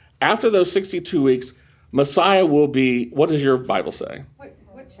 years, after those 62 weeks, Messiah will be, what does your Bible say? What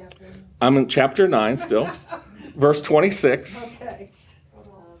chapter? I'm in chapter 9 still, verse 26. Okay.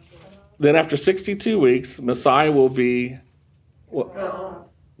 Then after 62 weeks, Messiah will be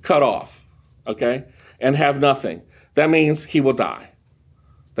cut off, okay, and have nothing. That means he will die.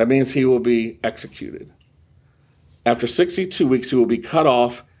 That means he will be executed. After 62 weeks, he will be cut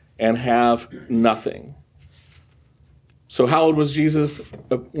off and have nothing. So how old was Jesus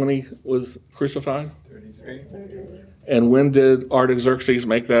when he was crucified? 33. And when did Artaxerxes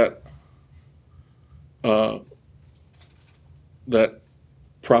make that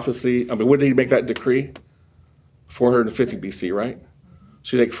prophecy? I mean, when did he make that decree? 450 BC, right?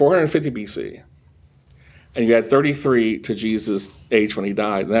 So you take 450 BC, and you add 33 to Jesus' age when he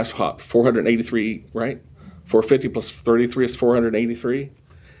died, and that's what, 483, right? 450 plus 33 is 483.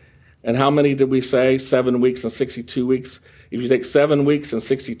 And how many did we say? 7 weeks and 62 weeks. If you take 7 weeks and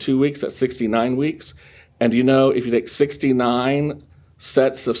 62 weeks, that's 69 weeks. And you know, if you take 69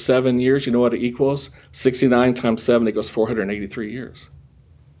 sets of 7 years, you know what it equals? 69 times 7 equals 483 years.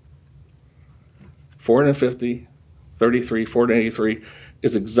 450, 33, 483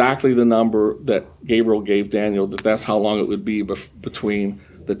 is exactly the number that Gabriel gave Daniel, that's how long it would be between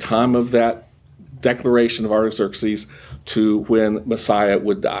the time of that declaration of Artaxerxes to when Messiah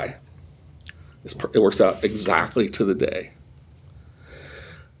would die. It works out exactly to the day.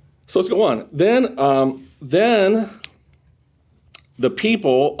 So let's go on. Then the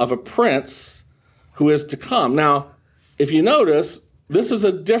people of a prince who is to come. Now, if you notice, this is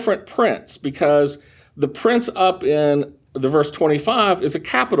a different prince, because the prince up in the verse 25 is a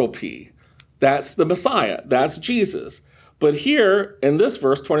capital P. That's the Messiah. That's Jesus. But here in this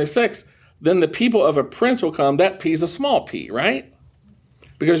verse 26, then the people of a prince will come. That P is a small p, right?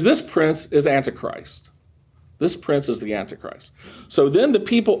 Because this prince is Antichrist. This prince is the Antichrist. So then the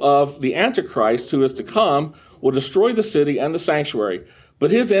people of the Antichrist who is to come will destroy the city and the sanctuary,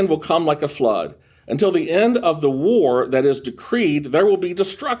 but his end will come like a flood. Until the end of the war that is decreed, there will be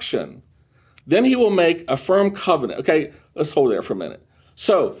destruction. Then he will make a firm covenant. Okay, let's hold there for a minute.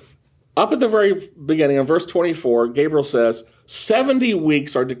 So up at the very beginning, in verse 24, Gabriel says 70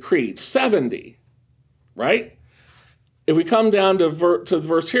 weeks are decreed. 70, right? If we come down to the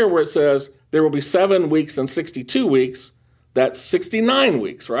verse here where it says there will be 7 weeks and 62 weeks, that's 69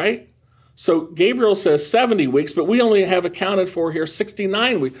 weeks, right? So Gabriel says 70 weeks, but we only have accounted for here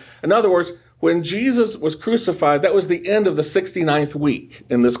 69 weeks. In other words, when Jesus was crucified, that was the end of the 69th week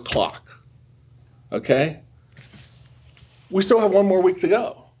in this clock. Okay? We still have 1 more week to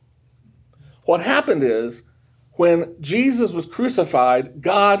go. What happened is, when Jesus was crucified,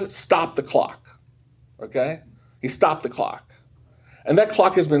 God stopped the clock. Okay? He stopped the clock. And that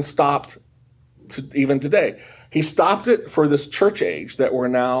clock has been stopped even today. He stopped it for this church age that we're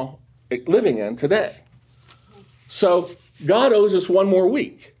now living in today. So God owes us 1 more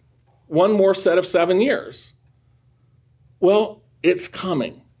week, 1 more set of 7 years. Well, it's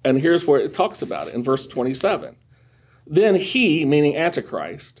coming. And here's where it talks about it in verse 27. Then he, meaning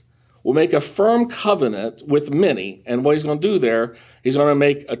Antichrist, will make a firm covenant with many. And what he's going to do there, he's going to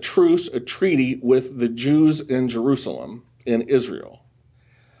make a truce, a treaty with the Jews in Jerusalem, in Israel,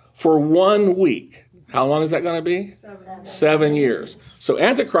 for 1 week. How long is that going to be? 7 years. So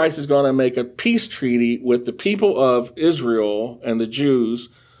Antichrist is going to make a peace treaty with the people of Israel and the Jews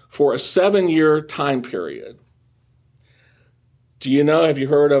for a 7-year time period. Do you know, have you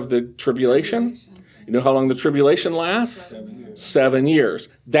heard of the tribulation? You know how long the tribulation lasts? 7 years. 7 years.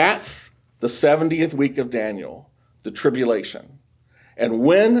 That's the 70th week of Daniel, the tribulation. And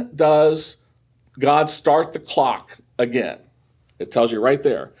when does God start the clock again? It tells you right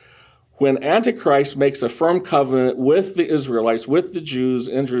there. When Antichrist makes a firm covenant with the Israelites, with the Jews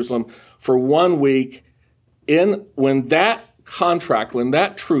in Jerusalem for 1 week, when that contract, when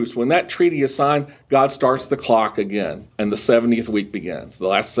that truce, when that treaty is signed, God starts the clock again, and the 70th week begins, the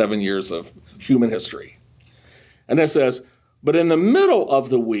last 7 years of human history. And it says, but in the middle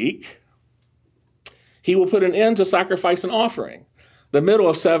of the week, he will put an end to sacrifice and offering. The middle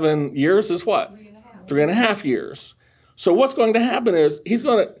of 7 years is what? 3.5 years. So what's going to happen is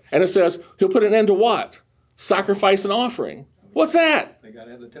and it says he'll put an end to what? Sacrifice and offering. What's that? They got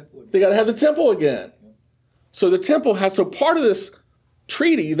to have the temple again. They got to have the temple again. So the temple so part of this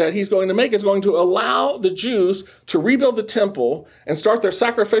treaty that he's going to make is going to allow the Jews to rebuild the temple and start their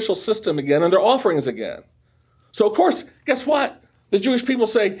sacrificial system again and their offerings again. So of course, guess what? The Jewish people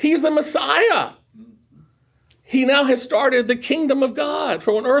say, he's the Messiah. He now has started the kingdom of God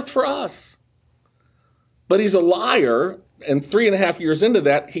on earth for us. But he's a liar, and 3.5 years into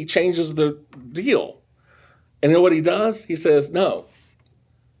that, he changes the deal. And you know what he does? He says, no,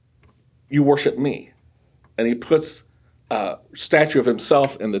 you worship me. And he puts a statue of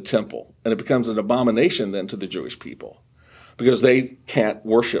himself in the temple, and it becomes an abomination then to the Jewish people, because they can't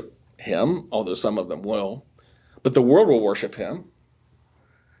worship him, although some of them will, but the world will worship him.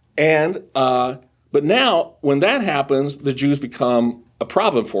 And but now, when that happens, the Jews become a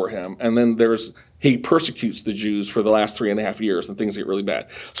problem for him, and then he persecutes the Jews for the last 3.5 years, and things get really bad.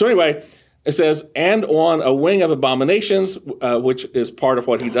 So anyway, it says, and on a wing of abominations, which is part of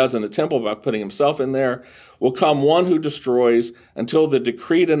what he does in the temple by putting himself in there, will come one who destroys until the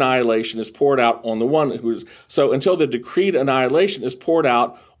decreed annihilation is poured out on the one until the decreed annihilation is poured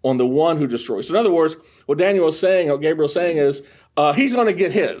out on the one who destroys. So in other words, what Daniel is saying, what Gabriel is saying is, he's going to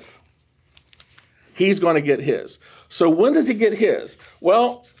get his. He's going to get his. So when does he get his?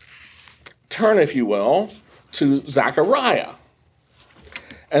 Well, turn, if you will, to Zechariah.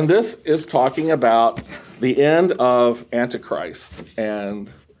 And this is talking about the end of Antichrist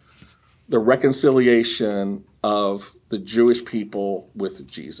and the reconciliation of the Jewish people with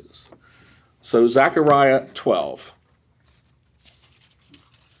Jesus. So Zechariah 12.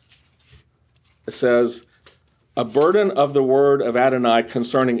 It says, a burden of the word of Adonai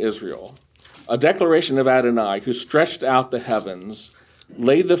concerning Israel. A declaration of Adonai, who stretched out the heavens,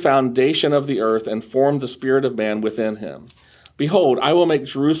 laid the foundation of the earth, and formed the spirit of man within him. Behold, I will make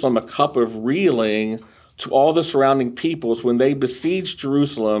Jerusalem a cup of reeling to all the surrounding peoples when they besiege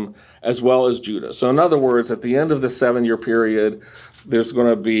Jerusalem as well as Judah. So in other words, at the end of the 7-year period, there's going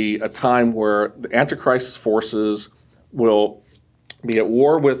to be a time where the Antichrist's forces will be at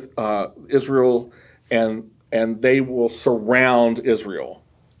war with Israel, and they will surround Israel.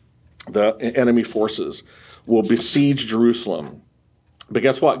 The enemy forces will besiege Jerusalem. But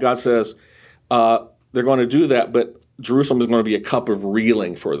guess what? God says they're going to do that, but Jerusalem is going to be a cup of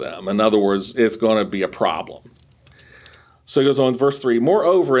reeling for them. In other words, it's going to be a problem. So he goes on, verse 3,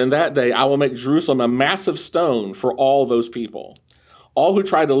 moreover, in that day I will make Jerusalem a massive stone for all those people. All who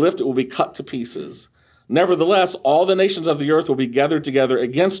try to lift it will be cut to pieces. Nevertheless, all the nations of the earth will be gathered together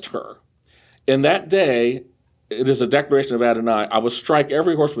against her. In that day, it is a declaration of Adonai, I will strike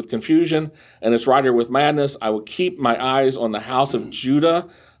every horse with confusion and its rider with madness. I will keep my eyes on the house of Judah,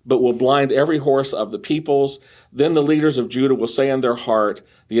 but will blind every horse of the peoples. Then the leaders of Judah will say in their heart,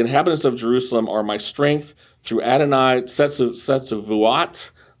 the inhabitants of Jerusalem are my strength. Through Adonai,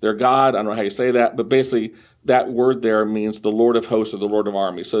 Setzevuot, their God. I don't know how you say that, but basically that word there means the Lord of hosts or the Lord of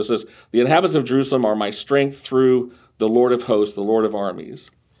armies. So it says, the inhabitants of Jerusalem are my strength through the Lord of hosts, the Lord of armies.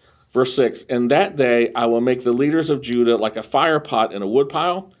 Verse 6, in that day I will make the leaders of Judah like a fire pot in a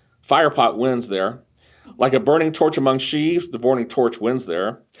woodpile. Fire pot wins there. Like a burning torch among sheaves, the burning torch wins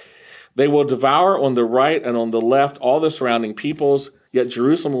there. They will devour on the right and on the left all the surrounding peoples, yet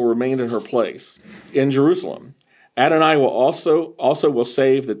Jerusalem will remain in her place. In Jerusalem, Adonai will also will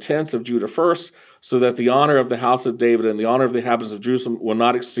save the tents of Judah first, so that the honor of the house of David and the honor of the inhabitants of Jerusalem will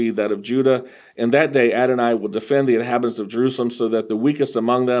not exceed that of Judah. In that day, Adonai will defend the inhabitants of Jerusalem, so that the weakest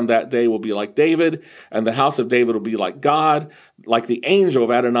among them that day will be like David, and the house of David will be like God, like the angel of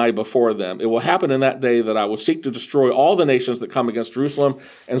Adonai before them. It will happen in that day that I will seek to destroy all the nations that come against Jerusalem.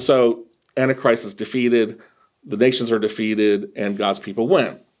 And so Antichrist is defeated, the nations are defeated, and God's people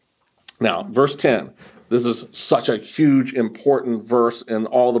win. Now, verse 10. This is such a huge, important verse in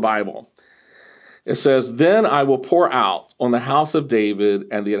all the Bible. It says, then I will pour out on the house of David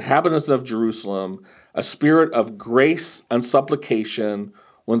and the inhabitants of Jerusalem a spirit of grace and supplication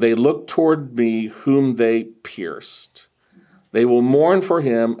when they look toward me whom they pierced. They will mourn for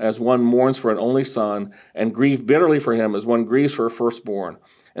him as one mourns for an only son, and grieve bitterly for him as one grieves for a firstborn.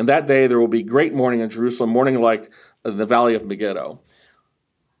 And that day there will be great mourning in Jerusalem, mourning like the valley of Megiddo.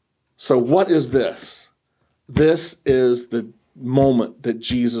 So what is this? This is the moment that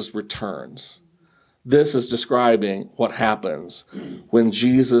Jesus returns. This is describing what happens when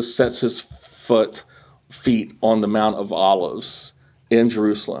Jesus sets his feet on the Mount of Olives in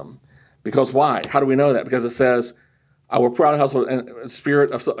Jerusalem. Because why? How do we know that? Because it says, I will pour out a household and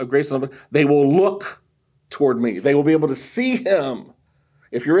spirit of grace. They will look toward me. They will be able to see him.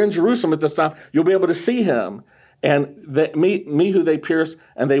 If you're in Jerusalem at this time, you'll be able to see him. And me who they pierced,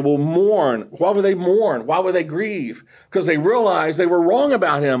 and they will mourn. Why would they mourn? Why would they grieve? Because they realize they were wrong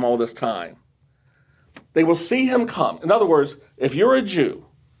about him all this time. They will see him come. In other words, if you're a Jew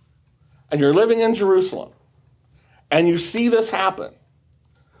and you're living in Jerusalem and you see this happen,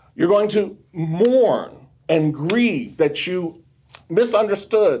 you're going to mourn and grieve that you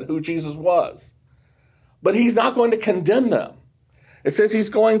misunderstood who Jesus was. But he's not going to condemn them. It says he's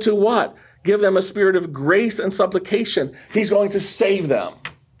going to what? Give them a spirit of grace and supplication. He's going to save them.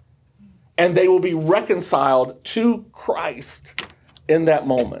 And they will be reconciled to Christ in that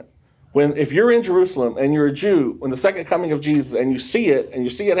moment. If you're in Jerusalem and you're a Jew, when the second coming of Jesus and you see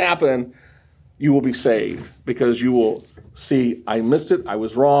it happen, you will be saved, because you will see, I missed it, I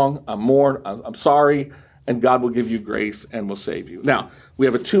was wrong, I'm mourned, I'm sorry, and God will give you grace and will save you. Now, we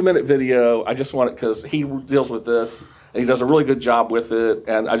have a 2-minute video. I just want it because he deals with this and he does a really good job with it,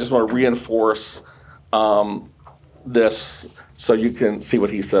 and I just want to reinforce this so you can see what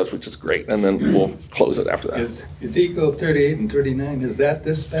he says, which is great, and then we'll close it after that. Is Ezekiel 38 and 39, is that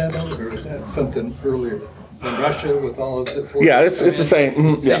this battle, or is that something earlier in Russia with all of the forces? Yeah, it's the same.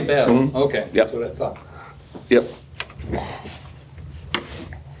 Mm-hmm. Same Yeah. battle. Mm-hmm. Okay, Yep. that's what I thought. Yep.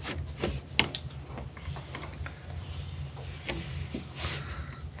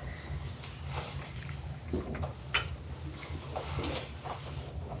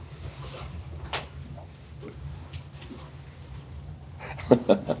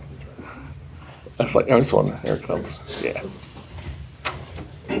 That's like, I just want to, here it comes. Yeah.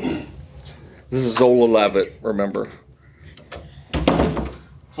 This is Zola Levitt, remember.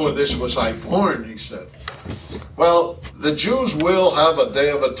 For this was I born, he said. Well, the Jews will have a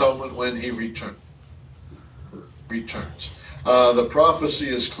day of atonement when he returns. The prophecy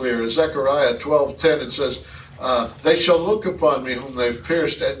is clear. Zechariah 12:10, it says, they shall look upon me whom they've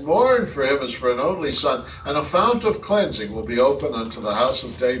pierced and mourn for him as for an only son, and a fount of cleansing will be open unto the house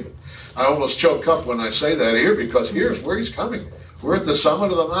of David. I almost choke up when I say that here, because here's where he's coming. We're at the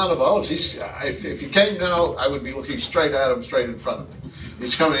summit of the Mount of Olives. If he came now, I would be looking straight at him, straight in front of me.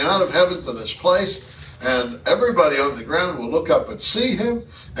 He's coming out of heaven to this place, and everybody on the ground will look up and see him,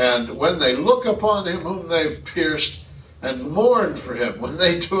 and when they look upon him whom they've pierced and mourn for him, when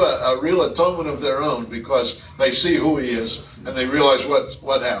they do a real atonement of their own because they see who he is and they realize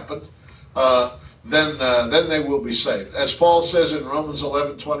what happened, then they will be saved. As Paul says in Romans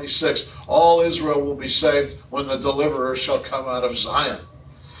 11:26, all Israel will be saved when the deliverer shall come out of Zion.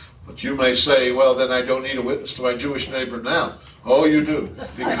 But you may say, well, then I don't need a witness to my Jewish neighbor now. Oh, you do,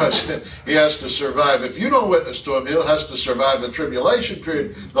 because he has to survive. If you don't witness to him, he has to survive the tribulation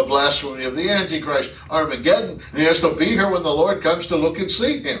period, the blasphemy of the Antichrist, Armageddon, and he has to be here when the Lord comes to look and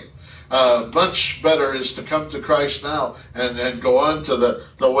see him. Much better is to come to Christ now and go on to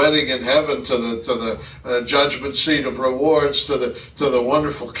the wedding in heaven, to the judgment seat of rewards, to the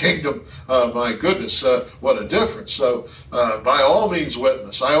wonderful kingdom. My goodness, what a difference! So by all means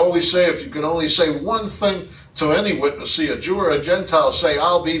witness. I always say, if you can only say one thing to any witness, see a Jew or a Gentile, say,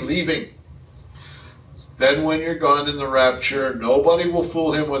 I'll be leaving. Then when you're gone in the rapture, nobody will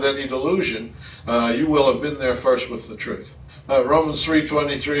fool him with any delusion. You will have been there first with the truth. Romans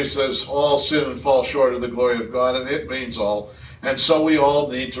 3:23 says, all sin and fall short of the glory of God, and it means all. And so we all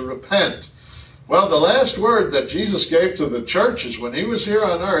need to repent. Well, the last word that Jesus gave to the churches when he was here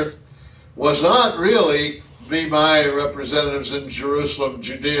on earth was not really, be my representatives in Jerusalem,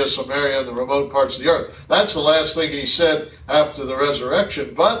 Judea, Samaria, and the remote parts of the earth. That's the last thing he said after the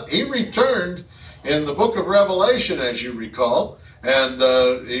resurrection. But he returned in the book of Revelation, as you recall,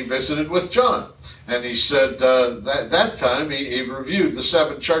 and he visited with John. And he said that time he reviewed the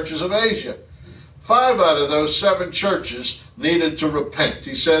 7 churches of Asia. 5 out of those 7 churches needed to repent.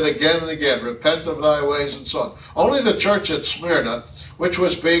 He said again and again, repent of thy ways and so on. Only the church at Smyrna, which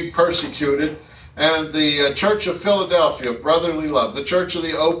was being persecuted, and the church of Philadelphia, brotherly love, the church of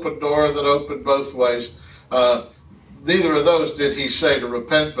the open door that opened both ways, neither of those did he say to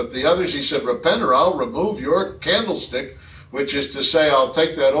repent, but the others he said, repent or I'll remove your candlestick, which is to say, I'll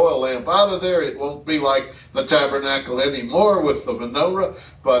take that oil lamp out of there. It won't be like the tabernacle anymore with the menorah,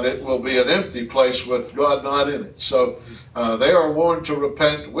 but it will be an empty place with God not in it. So they are warned to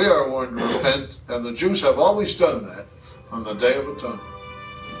repent. We are warned to repent, and the Jews have always done that on the Day of Atonement.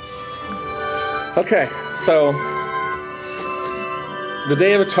 Okay, so the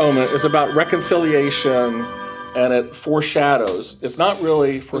Day of Atonement is about reconciliation, and it foreshadows. It's not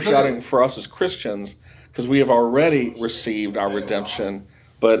really foreshadowing for us as Christians, because we have already received our redemption,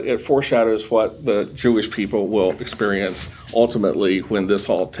 but it foreshadows what the Jewish people will experience ultimately when this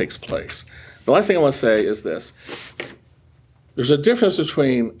all takes place. The last thing I want to say is this. There's a difference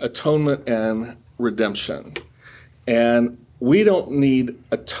between atonement and redemption. And we don't need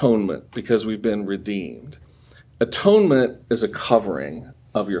atonement because we've been redeemed. Atonement is a covering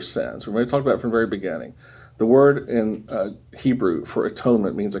of your sins. We're going to talk about it from the very beginning. The word in Hebrew for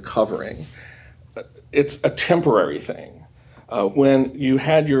atonement means a covering. It's a temporary thing. When you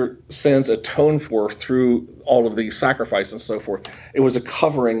had your sins atoned for through all of these sacrifices and so forth, it was a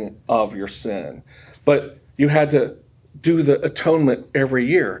covering of your sin. But you had to do the atonement every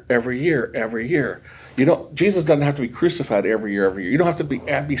year. Jesus doesn't have to be crucified every year. You don't have to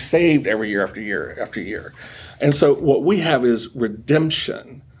be saved every year after year. And so what we have is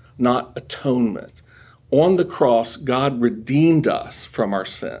redemption, not atonement. On the cross, God redeemed us from our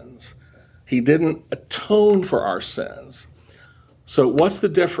sins. He didn't atone for our sins. So what's the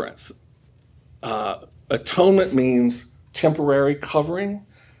difference? Atonement means temporary covering.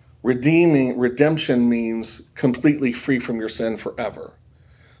 Redemption means completely free from your sin forever.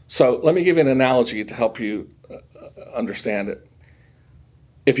 So let me give you an analogy to help you understand it.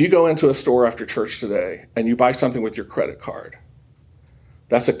 If you go into a store after church today and you buy something with your credit card,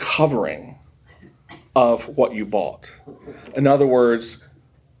 that's a covering of what you bought. In other words,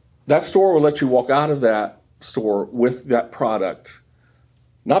 that store will let you walk out of that store with that product,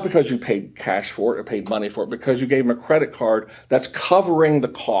 not because you paid cash for it or paid money for it, because you gave them a credit card that's covering the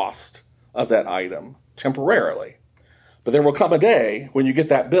cost of that item temporarily. But there will come a day when you get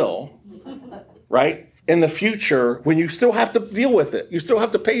that bill, right? in the future when you still have to deal with it. You still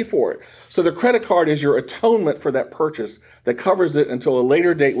have to pay for it. So the credit card is your atonement for that purchase that covers it until a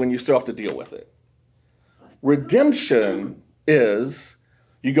later date when you still have to deal with it. Redemption is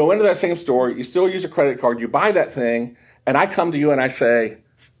you go into that same store, you still use a credit card, you buy that thing, and I come to you and I say,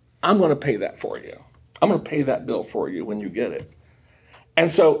 I'm going to pay that for you. I'm going to pay that bill for you when you get it. And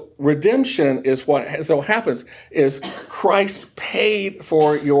so redemption is what happens is Christ paid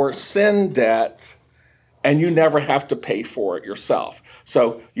for your sin debt, and you never have to pay for it yourself.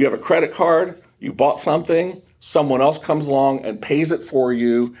 So you have a credit card, you bought something, someone else comes along and pays it for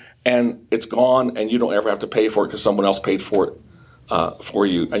you, and it's gone, and you don't ever have to pay for it because someone else paid for it for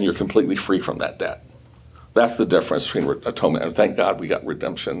you, and you're completely free from that debt. That's the difference between atonement, and thank God we got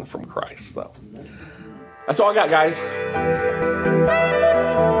redemption from Christ. So that's all I got, guys.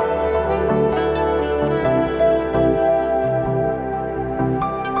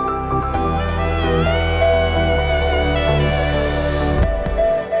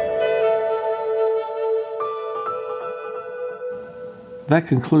 That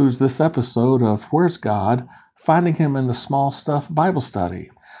concludes this episode of Where's God? Finding Him in the Small Stuff Bible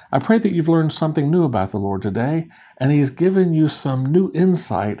Study. I pray that you've learned something new about the Lord today, and He's given you some new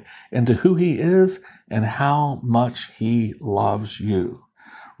insight into who He is and how much He loves you.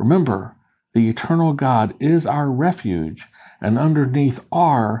 Remember, the eternal God is our refuge, and underneath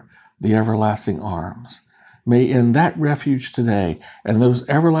are the everlasting arms. May in that refuge today and those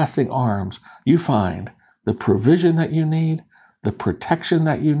everlasting arms you find the provision that you need, the protection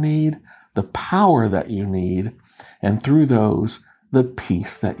that you need, the power that you need, and through those, the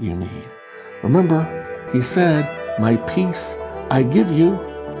peace that you need. Remember, He said, my peace I give you,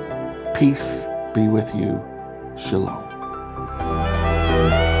 peace be with you. Shalom.